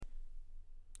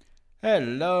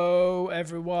Hello,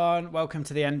 everyone. Welcome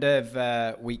to the end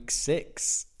of week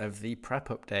 6 of the prep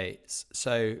updates.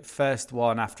 So, first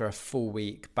one after a full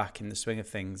week back in the swing of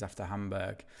things after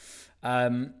Hamburg.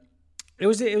 It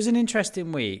was an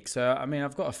interesting week. So, I mean,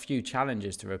 I've got a few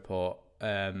challenges to report,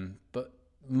 but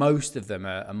most of them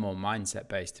are more mindset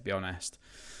based, to be honest.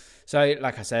 So,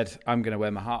 like I said, I'm going to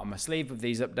wear my heart on my sleeve with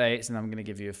these updates, and I'm going to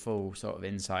give you a full sort of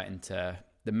insight into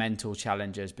the mental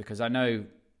challenges because I know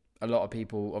a lot of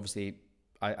people, obviously,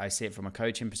 I see it from a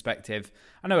coaching perspective.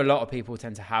 I know a lot of people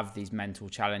tend to have these mental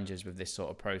challenges with this sort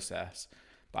of process,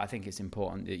 but I think it's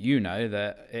important that you know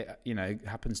that it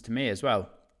happens to me as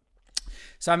well.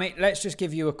 So, I mean, let's just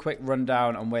give you a quick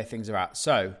rundown on where things are at.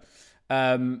 So,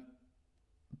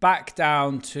 back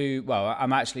down to, well,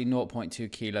 I'm actually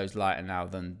 0.2 kilos lighter now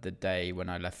than the day when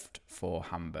I left for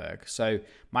Hamburg. So,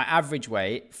 my average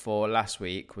weight for last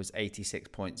week was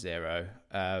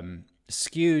 86.0.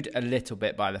 Skewed a little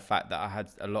bit by the fact that I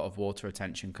had a lot of water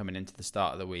retention coming into the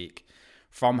start of the week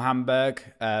from Hamburg.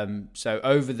 So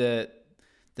over the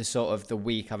sort of the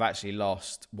week, I've actually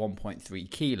lost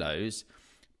 1.3 kilos,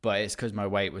 but it's because my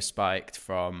weight was spiked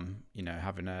from,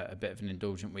 having a bit of an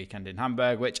indulgent weekend in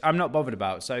Hamburg, which I'm not bothered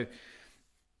about. So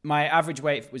my average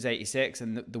weight was 86,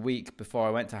 and the week before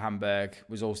I went to Hamburg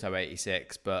was also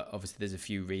 86, but obviously there's a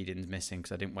few readings missing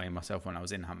because I didn't weigh myself when I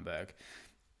was in Hamburg.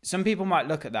 Some people might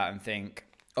look at that and think,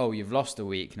 oh, you've lost a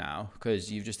week now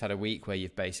because you've just had a week where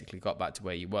you've basically got back to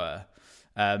where you were.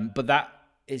 But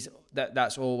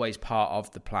that's always part of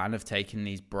the plan of taking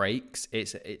these breaks.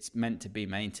 It's meant to be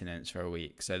maintenance for a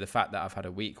week. So the fact that I've had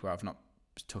a week where I've not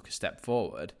took a step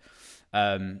forward,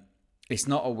 it's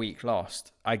not a week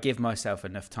lost. I give myself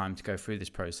enough time to go through this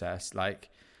process.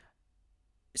 Like,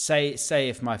 say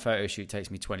if my photo shoot takes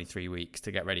me 23 weeks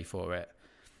to get ready for it,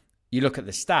 you look at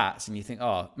the stats and you think,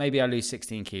 oh, maybe I lose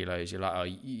 16 kilos. You're like, oh,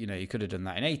 you could have done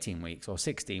that in 18 weeks or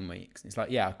 16 weeks. It's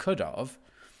like, yeah, I could have,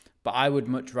 but I would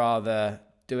much rather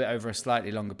do it over a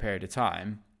slightly longer period of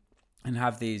time and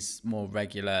have these more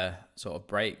regular sort of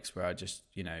breaks where I just,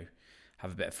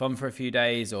 have a bit of fun for a few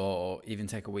days or even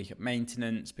take a week at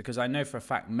maintenance, because I know for a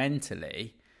fact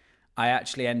mentally, I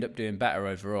actually end up doing better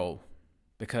overall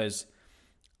because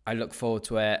I look forward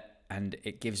to it and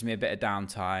it gives me a bit of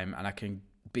downtime and I can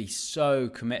be so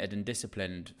committed and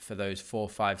disciplined for those 4,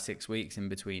 5, 6 weeks in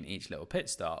between each little pit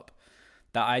stop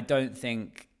that I don't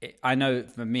think I know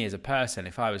for me as a person,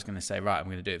 if I was going to say, right, I'm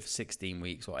going to do it for 16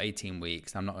 weeks or 18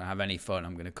 weeks, I'm not going to have any fun,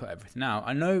 I'm going to cut everything out.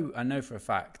 I know for a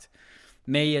fact,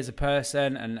 me as a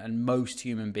person and most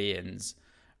human beings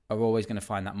are always going to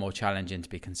find that more challenging to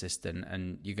be consistent,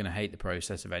 and you're going to hate the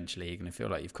process eventually. You're going to feel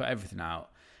like you've cut everything out,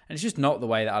 and it's just not the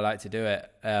way that I like to do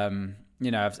it.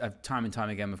 I've time and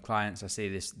time again with clients, I see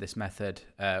this method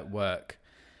work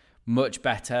much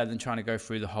better than trying to go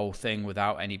through the whole thing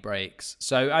without any breaks.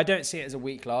 So I don't see it as a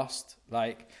week lost.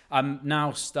 Like, I'm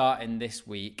now starting this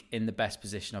week in the best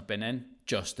position I've been in,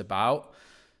 just about.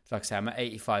 Like I say, I'm at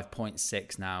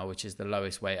 85.6 now, which is the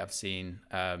lowest weight I've seen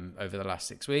over the last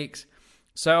 6 weeks.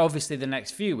 So obviously the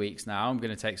next few weeks now, I'm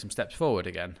going to take some steps forward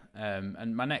again.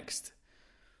 And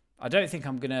I don't think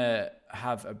I'm going to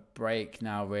have a break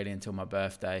now really until my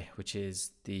birthday, which is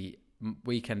the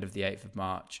weekend of the 8th of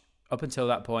March. Up until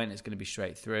that point, it's going to be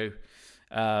straight through.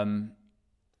 I'm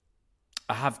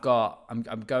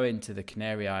going to the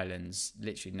Canary Islands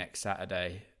literally next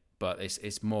Saturday, but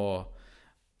it's more,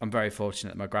 I'm very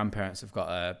fortunate that my grandparents have got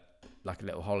a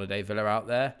little holiday villa out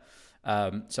there.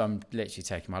 So I'm literally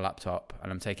taking my laptop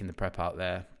and I'm taking the prep out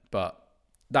there. But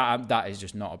that is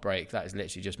just not a break. That is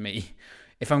literally just me.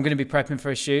 If I'm going to be prepping for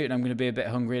a shoot and I'm going to be a bit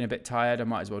hungry and a bit tired, I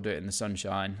might as well do it in the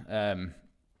sunshine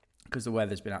because the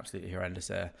weather's been absolutely horrendous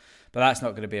here. But that's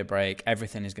not going to be a break.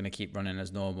 Everything is going to keep running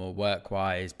as normal,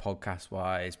 work-wise,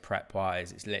 podcast-wise,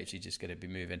 prep-wise. It's literally just going to be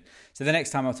moving. So the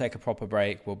next time I'll take a proper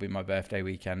break will be my birthday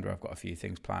weekend where I've got a few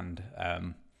things planned.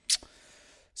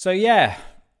 So yeah,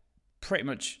 pretty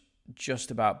much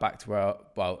just about back to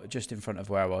just in front of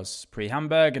where I was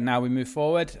pre-Hamburg, and now we move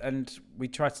forward and we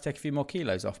try to take a few more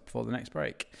kilos off before the next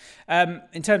break.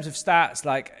 In terms of stats,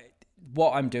 like,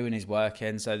 what I'm doing is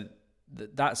working, so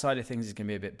that side of things is going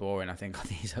to be a bit boring, I think, on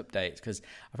these updates, because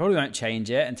I probably won't change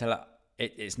it until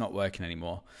it's not working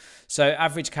anymore. So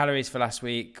average calories for last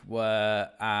week were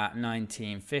at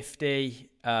 1950.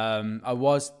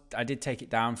 I did take it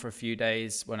down for a few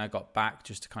days when I got back,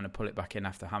 just to kind of pull it back in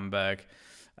after Hamburg.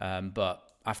 But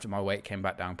after my weight came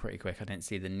back down pretty quick, I didn't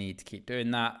see the need to keep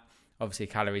doing that. Obviously,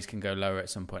 calories can go lower at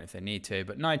some point if they need to,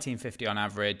 but 1950 on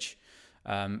average.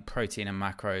 Protein and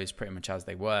macros pretty much as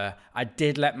they were. I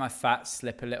did let my fats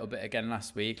slip a little bit again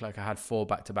last week. Like, I had 4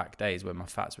 back-to-back days where my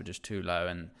fats were just too low,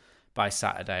 and by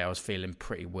Saturday I was feeling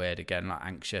pretty weird again, like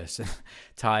anxious and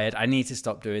tired. I need to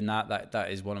stop doing that.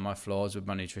 That is one of my flaws with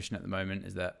my nutrition at the moment,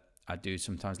 is that I do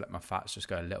sometimes let my fats just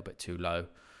go a little bit too low,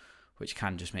 which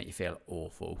can just make you feel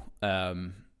awful.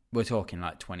 We're talking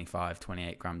like 25,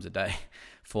 28 grams a day,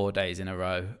 4 days in a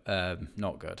row.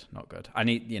 Not good. I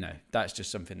need, that's just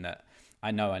something that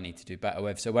I know I need to do better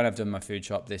with. So when I've done my food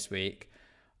shop this week,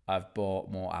 I've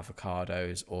bought more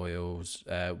avocados, oils,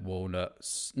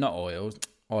 walnuts, not oils,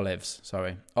 olives,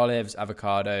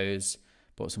 avocados,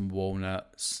 bought some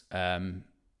walnuts, some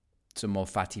more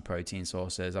fatty protein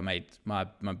sources. I made my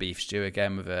beef stew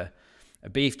again with a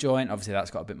beef joint. Obviously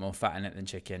that's got a bit more fat in it than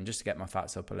chicken, just to get my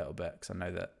fats up a little bit, because I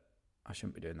know that I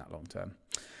shouldn't be doing that long term.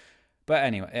 But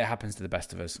anyway, it happens to the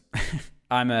best of us.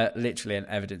 I'm literally an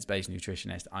evidence-based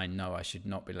nutritionist. I know I should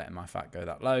not be letting my fat go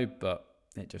that low, but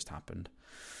it just happened.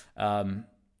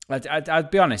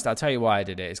 I'd be honest, I'll tell you why I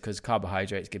did it. It's because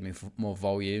carbohydrates give me more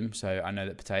volume. So I know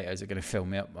that potatoes are going to fill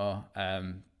me up more,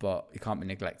 but you can't be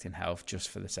neglecting health just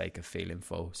for the sake of feeling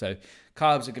full. So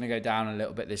carbs are going to go down a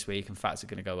little bit this week and fats are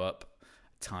going to go up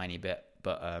a tiny bit,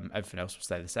 but everything else will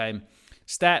stay the same.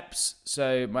 Steps.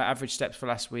 So my average steps for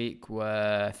last week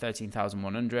were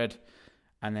 13,100,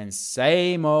 and then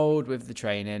same old with the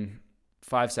training,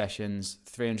 5 sessions,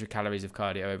 300 calories of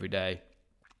cardio every day.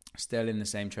 Still in the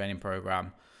same training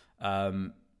program. I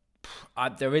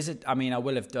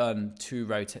will have done two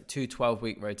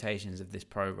 12-week rotations of this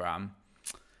program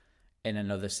in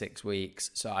another 6 weeks.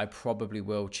 So I probably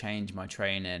will change my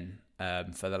training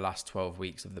for the last 12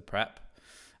 weeks of the prep.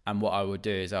 And what I will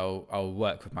do is I'll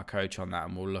work with my coach on that,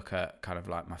 and we'll look at kind of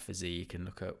like my physique and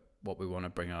look at what we want to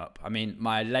bring up. I mean,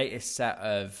 my latest set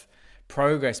of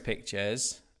progress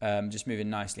pictures, just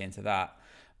moving nicely into that,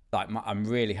 I'm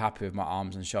really happy with my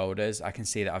arms and shoulders. I can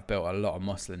see that I've built a lot of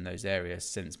muscle in those areas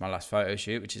since my last photo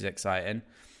shoot, which is exciting.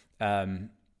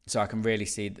 So I can really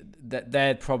see that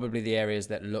they're probably the areas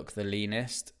that look the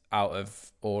leanest out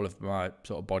of all of my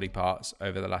sort of body parts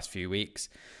over the last few weeks.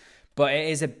 But it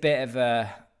is a bit of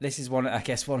this is one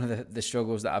of the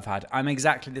struggles that I've had. I'm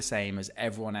exactly the same as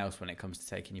everyone else when it comes to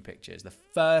taking your pictures. The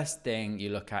first thing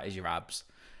you look at is your abs.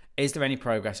 Is there any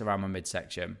progress around my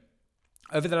midsection?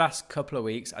 Over the last couple of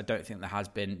weeks, I don't think there has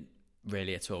been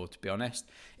really at all, to be honest.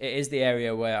 It is the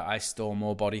area where I store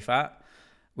more body fat,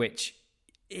 but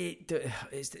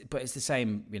it's the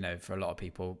same, for a lot of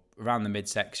people around the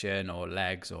midsection or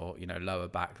legs or, lower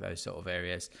back, those sort of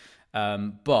areas.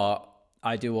 But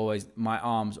my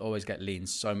arms always get lean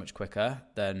so much quicker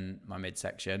than my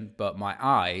midsection, but my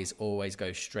eyes always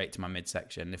go straight to my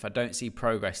midsection. If I don't see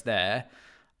progress there,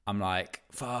 I'm like,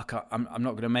 fuck, I'm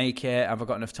not going to make it. Have I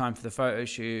got enough time for the photo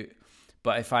shoot?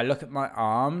 But if I look at my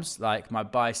arms, like my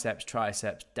biceps,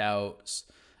 triceps, delts,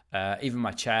 even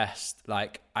my chest,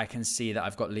 like I can see that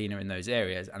I've got leaner in those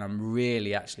areas, and I'm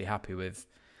really actually happy with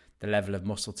the level of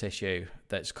muscle tissue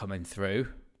that's coming through,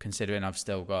 considering I've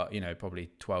still got, probably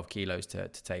 12 kilos to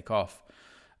take off.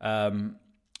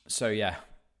 So yeah,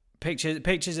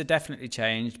 pictures are definitely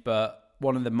changed, but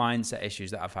one of the mindset issues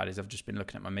that I've had is I've just been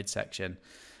looking at my midsection,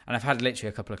 and I've had literally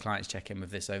a couple of clients check in with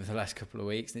this over the last couple of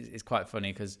weeks. It's quite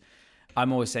funny because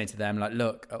I'm always saying to them, like,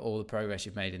 look at all the progress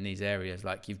you've made in these areas.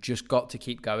 Like, you've just got to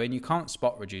keep going. You can't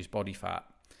spot reduce body fat.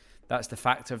 That's the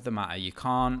fact of the matter.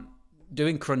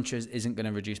 Doing crunches isn't going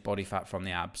to reduce body fat from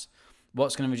the abs.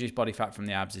 What's going to reduce body fat from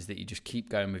the abs is that you just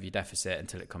keep going with your deficit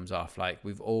until it comes off. Like,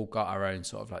 we've all got our own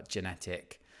sort of like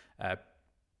genetic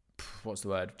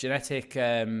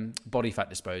body fat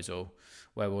disposal,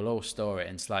 where we'll all store it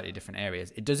in slightly different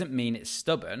areas. It doesn't mean it's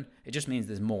stubborn. It just means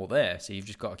there's more there. So you've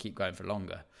just got to keep going for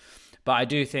longer. But I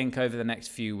do think over the next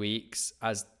few weeks,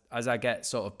 as I get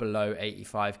sort of below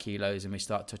 85 kilos and we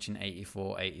start touching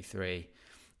 84, 83,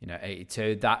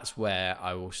 82, that's where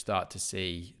I will start to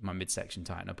see my midsection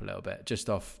tighten up a little bit, just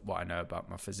off what I know about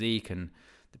my physique and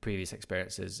the previous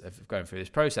experiences of going through this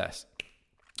process.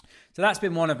 So that's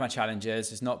been one of my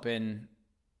challenges. It's not been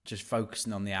just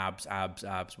focusing on the abs.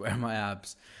 Where are my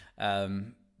abs?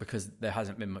 Because there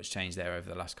hasn't been much change there over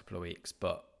the last couple of weeks,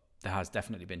 but there has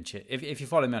definitely been. If you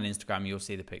follow me on Instagram, you'll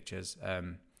see the pictures.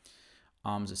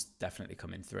 Arms are definitely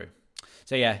coming through.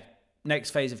 So yeah,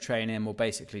 next phase of training, we'll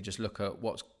basically just look at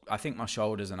I think my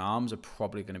shoulders and arms are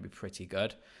probably going to be pretty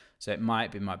good. So it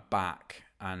might be my back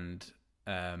and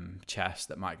chest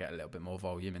that might get a little bit more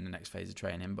volume in the next phase of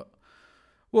training, but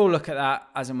we'll look at that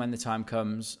as and when the time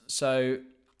comes. So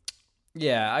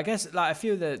yeah, I guess like a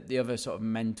few of the other sort of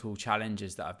mental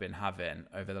challenges that I've been having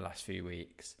over the last few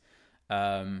weeks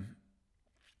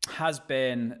has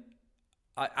been,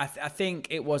 I think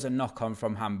it was a knock-on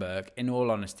from Hamburg. In all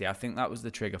honesty, I think that was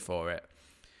the trigger for it.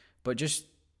 But just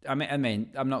I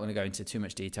mean, I'm not going to go into too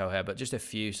much detail here, but just a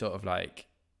few sort of like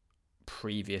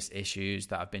previous issues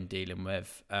that I've been dealing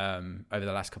with over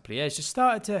the last couple of years just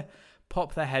started to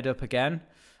pop their head up again,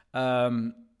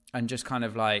 and just kind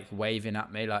of like waving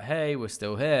at me like, hey, we're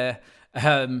still here.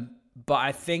 But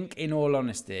I think in all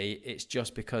honesty, it's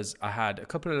just because I had a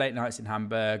couple of late nights in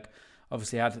Hamburg,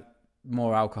 obviously had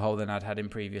more alcohol than I'd had in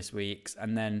previous weeks,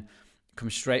 and then come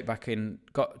straight back in,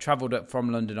 travelled up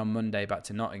from London on Monday back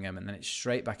to Nottingham, and then it's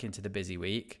straight back into the busy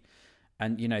week.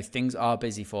 And, you know, things are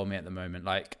busy for me at the moment.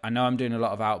 Like, I know I'm doing a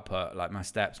lot of output, like my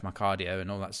steps, my cardio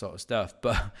and all that sort of stuff,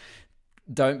 but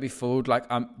don't be fooled. Like,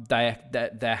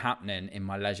 they're happening in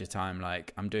my leisure time.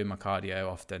 Like, I'm doing my cardio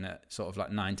often at sort of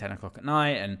like 9-10 o'clock at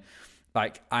night, and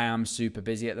like I am super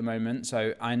busy at the moment.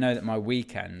 So I know that my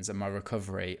weekends and my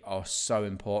recovery are so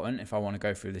important if I want to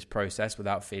go through this process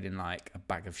without feeling like a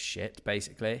bag of shit,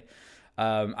 basically.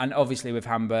 And obviously with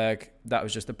Hamburg, that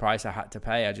was just the price I had to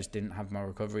pay. I just didn't have my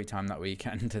recovery time that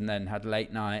weekend, and then had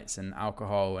late nights and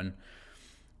alcohol. And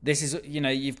this is, you know,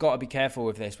 you've got to be careful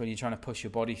with this when you're trying to push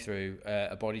your body through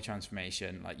a body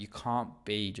transformation. Like, you can't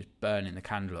be just burning the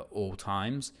candle at all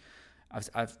times.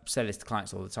 I've said this to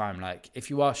clients all the time. Like, if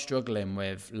you are struggling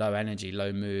with low energy,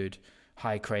 low mood,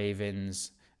 high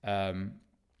cravings,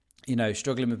 you know,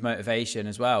 struggling with motivation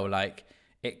as well, like,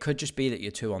 it could just be that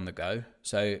you're too on the go.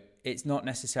 So it's not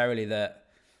necessarily that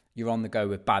you're on the go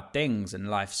with bad things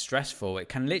and life's stressful. It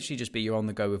can literally just be you're on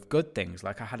the go with good things.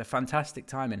 Like, I had a fantastic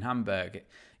time in Hamburg.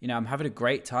 You know, I'm having a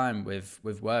great time with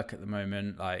work at the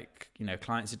moment. Like, you know,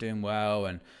 clients are doing well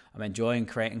and I'm enjoying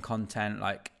creating content.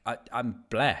 Like, I'm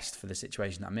blessed for the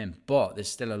situation that I'm in, but there's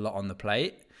still a lot on the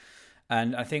plate.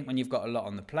 And I think when you've got a lot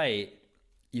on the plate,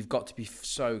 you've got to be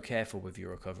so careful with your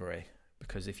recovery,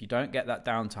 because if you don't get that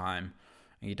downtime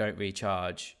and you don't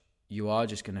recharge, you are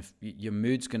just going to, your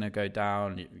mood's going to go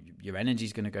down, your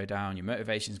energy's going to go down, your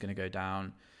motivation's going to go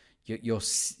down,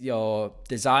 your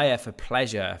desire for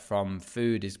pleasure from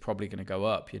food is probably going to go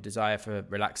up, your desire for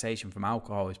relaxation from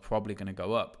alcohol is probably going to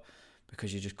go up,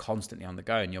 because you're just constantly on the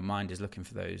go and your mind is looking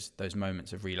for those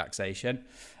moments of relaxation.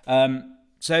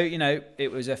 So, you know,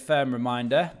 it was a firm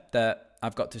reminder that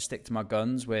I've got to stick to my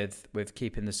guns with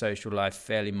keeping the social life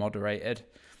fairly moderated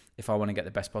if I want to get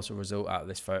the best possible result out of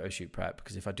this photo shoot prep,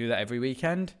 because if I do that every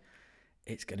weekend,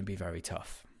 it's going to be very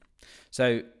tough.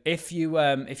 So if you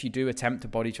do attempt a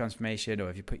body transformation, or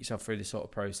if you put yourself through this sort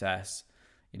of process,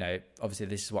 you know, obviously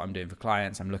this is what I'm doing for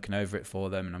clients. I'm looking over it for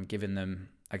them and I'm giving them,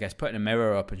 I guess, putting a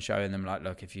mirror up and showing them like,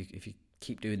 look, if you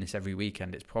keep doing this every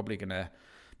weekend, it's probably going to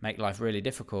make life really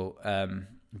difficult.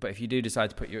 But if you do decide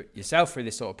to put yourself through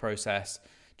this sort of process,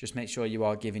 just make sure you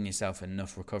are giving yourself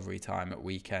enough recovery time at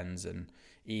weekends and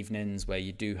evenings, where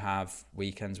you do have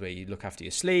weekends where you look after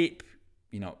your sleep,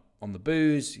 you're not on the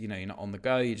booze, you know, you're not on the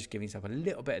go, you're just giving yourself a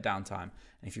little bit of downtime.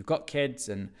 And if you've got kids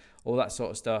and all that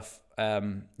sort of stuff,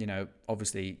 you know,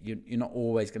 obviously you're not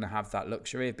always going to have that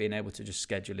luxury of being able to just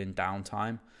schedule in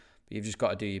downtime, but you've just got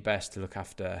to do your best to look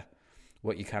after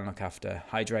what you can look after.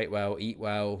 Hydrate well, eat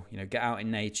well, you know, get out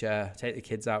in nature, take the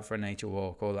kids out for a nature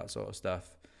walk, all that sort of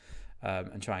stuff,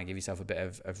 and try and give yourself a bit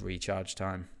of recharge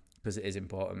time, because it is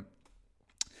important.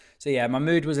 So yeah, my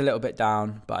mood was a little bit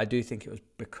down, but I do think it was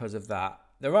because of that.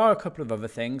 There are a couple of other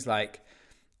things, like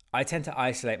I tend to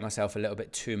isolate myself a little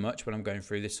bit too much when I'm going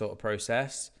through this sort of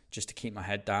process, just to keep my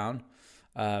head down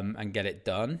and get it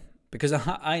done. Because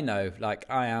I know, like,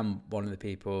 I am one of the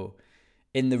people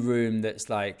in the room that's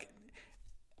like,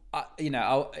 you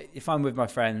know, if I'm with my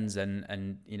friends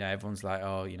and you know, everyone's like,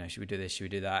 oh, you know, should we do this, should we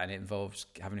do that? And it involves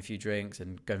having a few drinks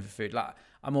and going for food. Like,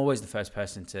 I'm always the first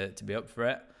person to be up for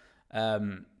it.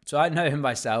 So I know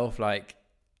myself, like,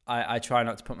 I try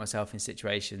not to put myself in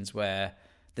situations where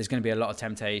there's going to be a lot of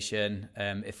temptation,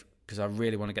 because I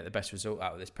really want to get the best result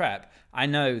out of this prep. I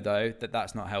know, though, that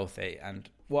that's not healthy. And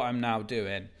what I'm now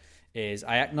doing is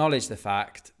I acknowledge the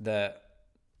fact that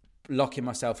locking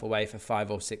myself away for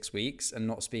 5 or 6 weeks and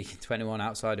not speaking to anyone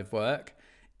outside of work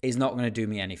is not going to do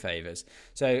me any favors.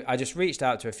 So I just reached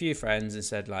out to a few friends and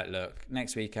said, like, look,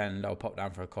 next weekend I'll pop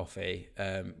down for a coffee,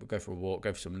 we'll go for a walk,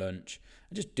 go for some lunch,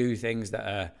 and just do things that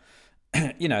are,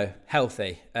 you know,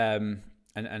 healthy, and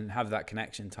have that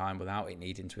connection time without it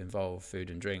needing to involve food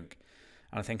and drink.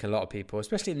 And I think a lot of people,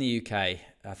 especially in the UK,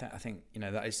 I think you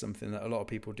know, that is something that a lot of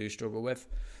people do struggle with.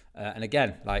 And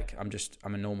again, like,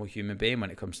 I'm a normal human being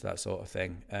when it comes to that sort of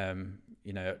thing.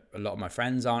 You know, a lot of my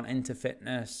friends aren't into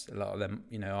fitness. A lot of them,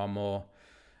 you know, are more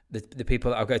the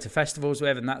people that I'll go to festivals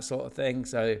with and that sort of thing.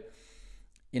 So,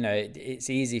 you know, it's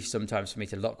easy sometimes for me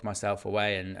to lock myself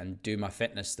away and do my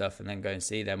fitness stuff and then go and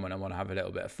see them when I want to have a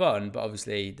little bit of fun. But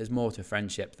obviously there's more to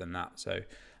friendship than that. So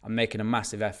I'm making a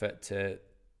massive effort to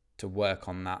to work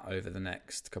on that over the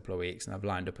next couple of weeks. And I've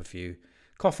lined up a few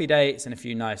coffee dates and a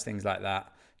few nice things like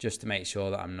that, just to make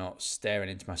sure that I'm not staring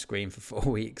into my screen for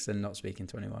 4 weeks and not speaking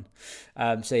to anyone.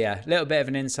 So yeah, a little bit of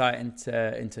an insight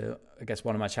into I guess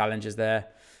one of my challenges there.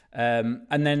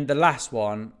 And then the last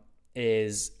one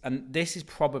is, and this is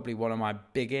probably one of my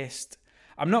biggest,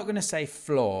 I'm not going to say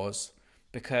flaws,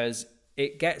 because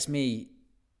it gets me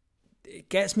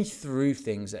through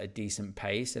things at a decent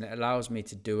pace and it allows me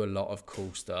to do a lot of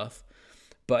cool stuff.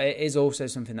 But it is also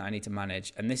something that I need to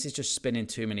manage. And this is just spinning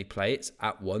too many plates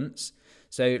at once.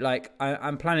 So like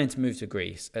I'm planning to move to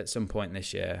Greece at some point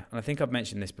this year. And I think I've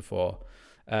mentioned this before.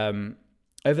 Over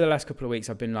the last couple of weeks,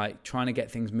 I've been like trying to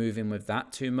get things moving with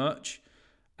that too much.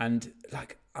 And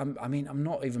like, I'm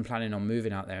not even planning on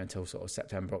moving out there until sort of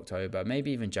September, October,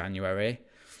 maybe even January.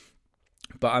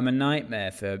 But I'm a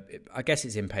nightmare for, I guess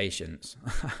it's impatience.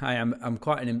 I'm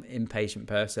quite an impatient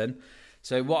person.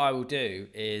 So what I will do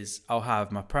is I'll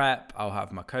have my prep, I'll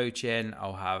have my coaching,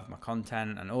 I'll have my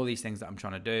content and all these things that I'm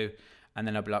trying to do. And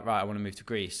then I'll be like, right, I want to move to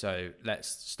Greece. So let's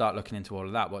start looking into all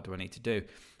of that. What do I need to do?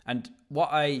 And what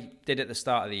I did at the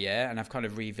start of the year, and I've kind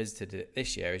of revisited it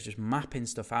this year, is just mapping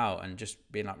stuff out and just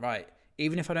being like, right,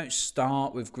 even if I don't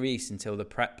start with Greece until the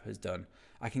prep is done,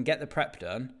 I can get the prep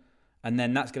done. And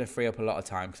then that's going to free up a lot of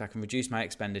time because I can reduce my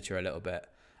expenditure a little bit.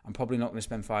 I'm probably not going to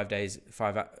spend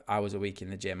 5 hours a week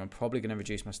in the gym. I'm probably going to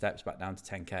reduce my steps back down to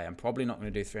 10K. I'm probably not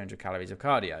going to do 300 calories of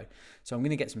cardio. So I'm going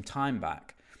to get some time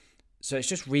back. So it's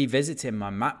just revisiting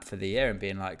my map for the year and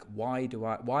being like, why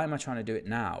am I trying to do it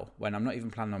now when I'm not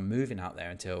even planning on moving out there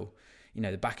until,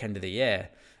 the back end of the year?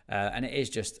 And it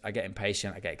is just, I get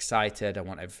impatient, I get excited, I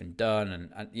want everything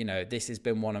done. And this has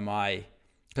been one of my,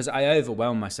 because I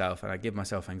overwhelm myself and I give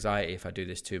myself anxiety if I do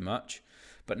this too much.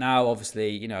 But now,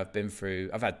 obviously,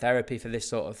 I've had therapy for this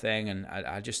sort of thing, and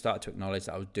I just started to acknowledge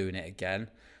that I was doing it again,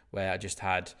 where I just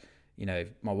had, my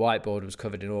whiteboard was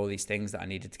covered in all these things that I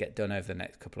needed to get done over the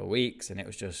next couple of weeks, and it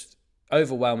was just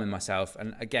overwhelming myself.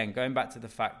 And again, going back to the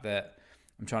fact that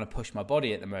I'm trying to push my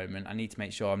body at the moment, I need to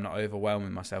make sure I'm not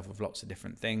overwhelming myself with lots of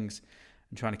different things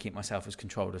and trying to keep myself as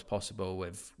controlled as possible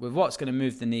with what's going to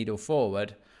move the needle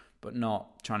forward, but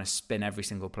not trying to spin every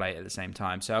single plate at the same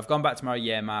time. So I've gone back to my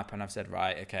year map and I've said,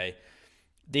 right, okay,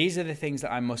 these are the things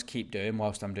that I must keep doing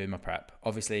whilst I'm doing my prep.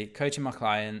 Obviously, coaching my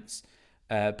clients,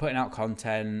 putting out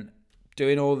content,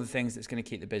 doing all the things that's going to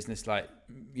keep the business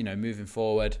moving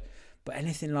forward. But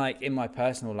anything like in my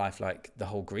personal life, like the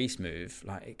whole Greece move,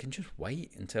 like it can just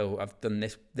wait until I've done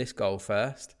this goal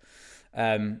first.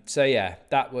 So yeah,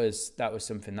 that was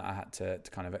something that I had to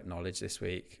kind of acknowledge this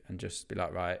week and just be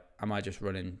like, right, am I just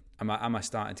running? Am I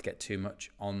starting to get too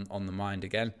much on the mind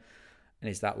again? And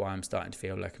is that why I'm starting to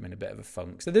feel like I'm in a bit of a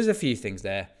funk? So there's a few things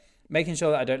there. Making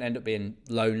sure that I don't end up being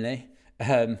lonely.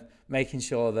 Making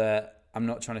sure that I'm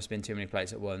not trying to spin too many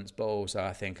plates at once. But also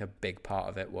I think a big part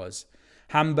of it was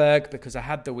Hamburg, because I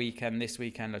had the weekend. This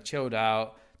weekend I chilled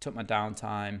out, took my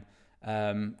downtime,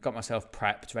 got myself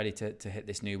prepped, ready to hit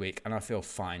this new week. And I feel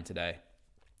fine today.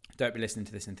 Don't be listening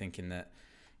to this and thinking that,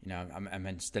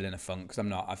 I'm still in a funk, because I'm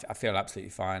not. I feel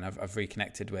absolutely fine. I've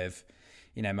reconnected with,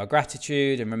 my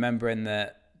gratitude and remembering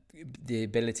that the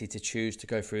ability to choose to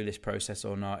go through this process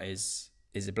or not is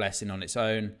a blessing on its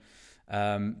own.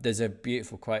 There's a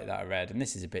beautiful quote that I read, and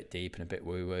this is a bit deep and a bit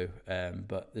woo-woo,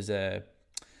 but there's a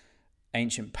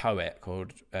ancient poet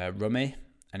called Rumi,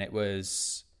 and it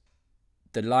was,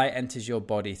 the light enters your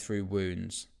body through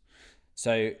wounds.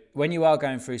 So when you are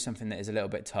going through something that is a little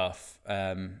bit tough,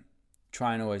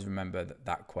 try and always remember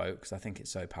that quote, because I think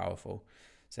it's so powerful.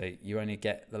 So you only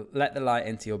let the light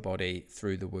into your body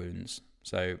through the wounds.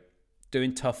 So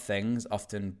doing tough things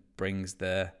often brings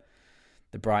the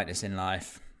brightness in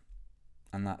life.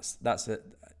 And that's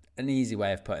an easy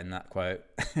way of putting that quote.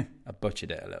 I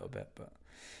butchered it a little bit, but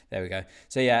there we go.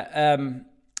 So yeah,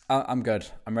 I'm good.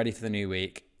 I'm ready for the new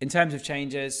week. In terms of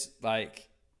changes,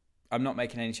 I'm not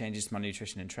making any changes to my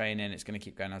nutrition and training. It's going to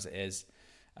keep going as it is.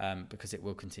 Because it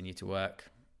will continue to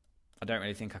work. I don't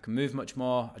really think I can move much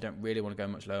more. I don't really want to go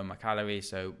much lower on my calories,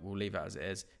 so we'll leave it as it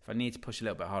is. If I need to push a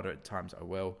little bit harder at times, I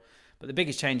will. But the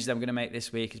biggest changes I'm going to make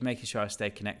this week is making sure I stay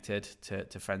connected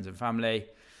to friends and family,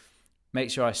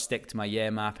 make sure I stick to my year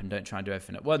map and don't try and do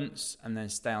everything at once, and then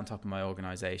stay on top of my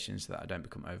organisation so that I don't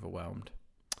become overwhelmed.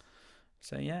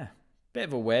 So yeah, bit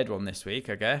of a weird one this week,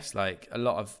 I guess.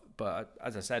 But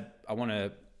as I said, I want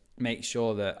to make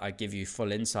sure that I give you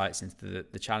full insights into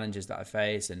the challenges that I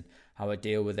face and how I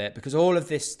deal with it, because all of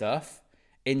this stuff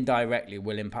indirectly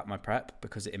will impact my prep,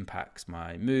 because it impacts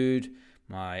my mood,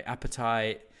 my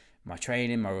appetite, my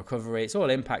training, my recovery. It's all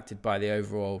impacted by the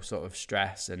overall sort of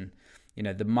stress and,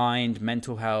 the mind,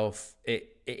 mental health.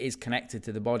 It is connected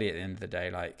to the body at the end of the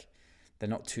day. Like, they're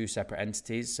not two separate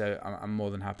entities. So I'm more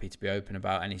than happy to be open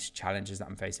about any challenges that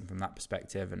I'm facing from that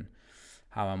perspective and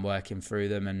how I'm working through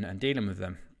them and dealing with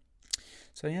them.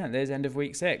 So yeah, there's the end of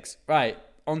week 6. Right,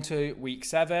 on to week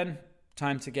 7.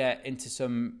 Time to get into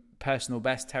some personal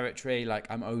best territory. Like,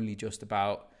 I'm only just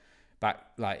about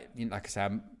back, like I said,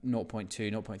 I'm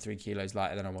 0.3 kilos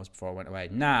lighter than I was before I went away.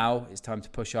 Now it's time to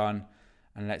push on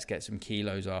and let's get some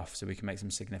kilos off so we can make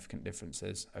some significant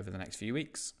differences over the next few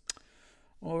weeks.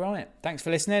 All right. Thanks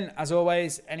for listening. As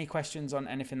always, any questions on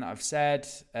anything that I've said,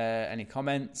 any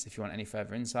comments, if you want any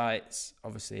further insights,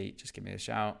 obviously just give me a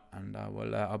shout and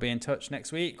I'll be in touch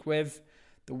next week with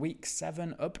the week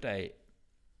 7 update.